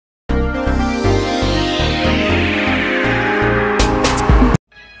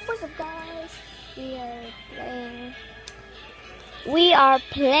we are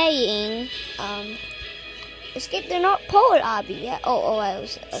playing Escape the North Pole, obby. Yeah. Oh, I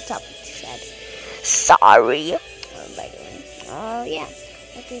was top of the said. Sorry. By the way. Oh, yeah.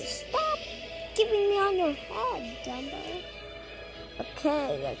 Okay, stop giving me on your head, dumbo.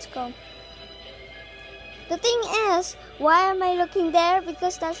 Okay, let's go. The thing is, why am I looking there?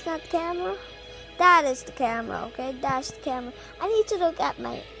 Because that's not camera. That is the camera, okay? That's the camera. I need to look at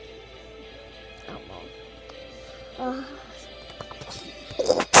my... Oh,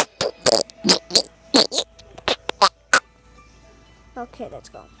 okay, let's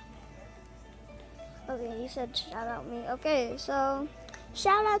go. Okay, you said shout out me. Okay, so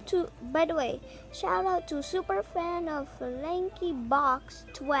shout out to, by the way, shout out to super fan of Lanky Box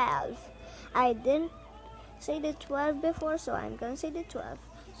 12. I didn't say the 12 before, so I'm gonna say the 12.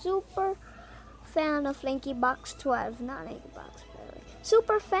 Super fan of Lanky Box 12, not Lanky Box, by the way.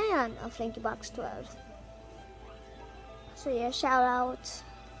 Super fan of Lanky Box 12. So yeah, shout out.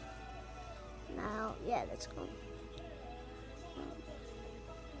 Now, yeah, let's go.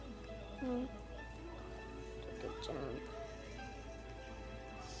 Good jump.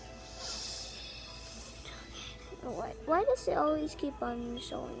 Oh, why does it always keep on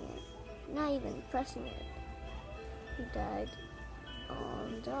showing it? Not even pressing it. He died. Oh,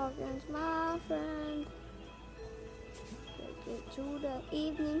 I'm talking to my friend. Take it to the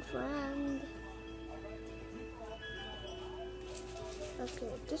evening, friend.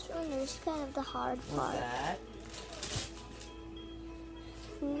 Okay, this one is kind of the hard part. What's that?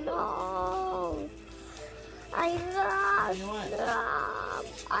 No, I lost.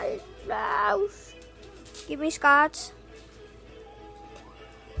 I lost. Give me Scots.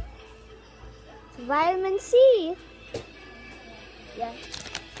 Vitamin C. Yeah.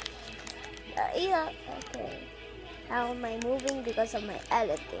 Yeah. Okay. How am I moving because of my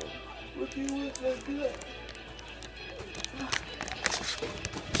editing? What do you want to do?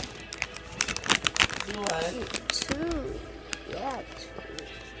 Two. Yeah,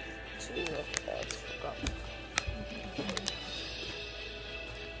 two. Let's go.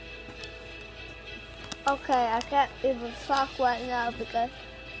 Okay, I can't even talk right now because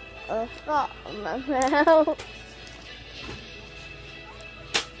of thought in my mouth.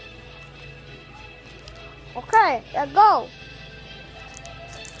 Okay, let's go.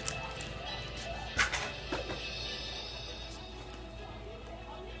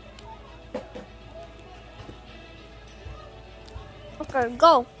 Okay,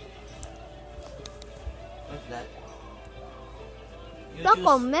 go. What's that? You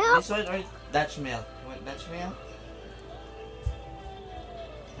Choco choose milk? This one or Dutch milk? You want Dutch milk?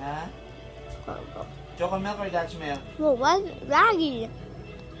 Huh? Go. Choco milk or Dutch milk? Well, what? Raggy.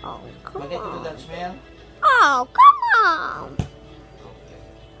 Oh, come Spaghetti on. with Dutch milk? Oh, come on. Okay.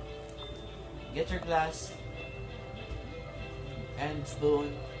 Get your glass and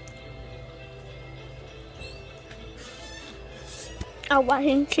spoon. I'm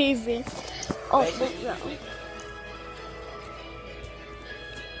watching TV. Oh, Wait. no.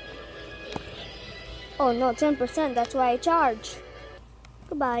 Oh, no, 10%. That's why I charge.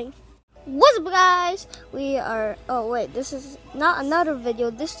 Goodbye. What's up, guys? We are... Oh, wait. This is not another video.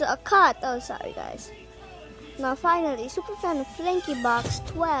 This is a cut. Oh, sorry, guys. Now, finally, super fan of Flanky Box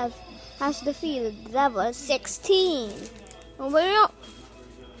 12 has defeated level 16. Oh, wait, no.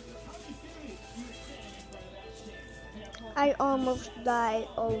 I almost died.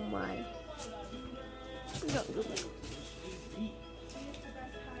 Oh my.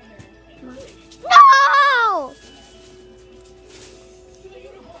 No!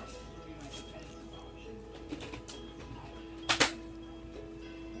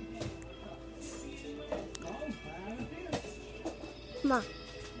 Come on.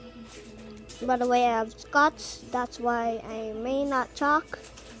 By the way, I have Scots. That's why I may not talk.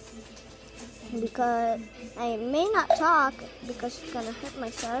 Because it's gonna hurt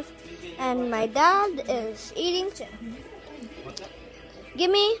myself, and my dad is eating too.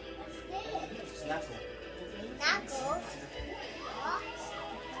 Gimme.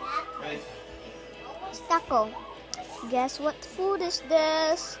 Taco. Guess what food is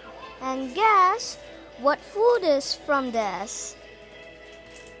this? And guess what food is from this?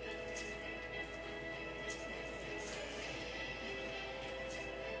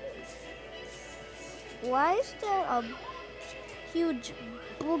 Why is there a huge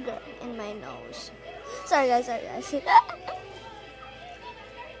booger in my nose? Sorry guys.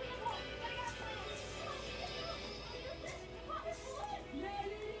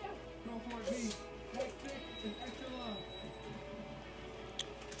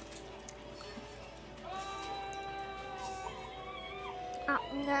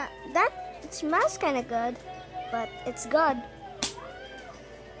 That smells kind of good, but it's good.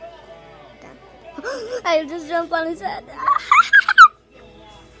 I'll just jump on his head.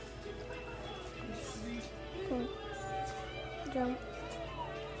 Okay. Jump.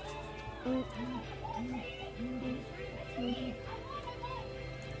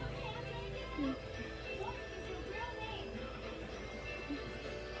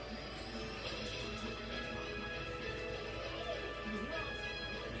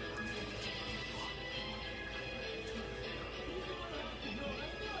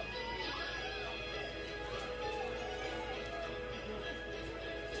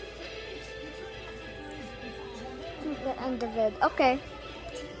 The end of it. Okay.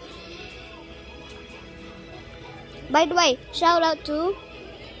 By the way, shout out to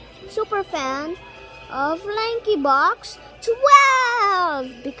super fan of Lankybox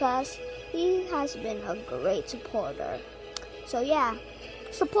 12 because he has been a great supporter. So yeah,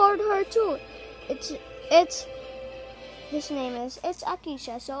 support her too. It's his name is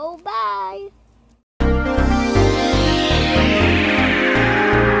Akisha. So bye.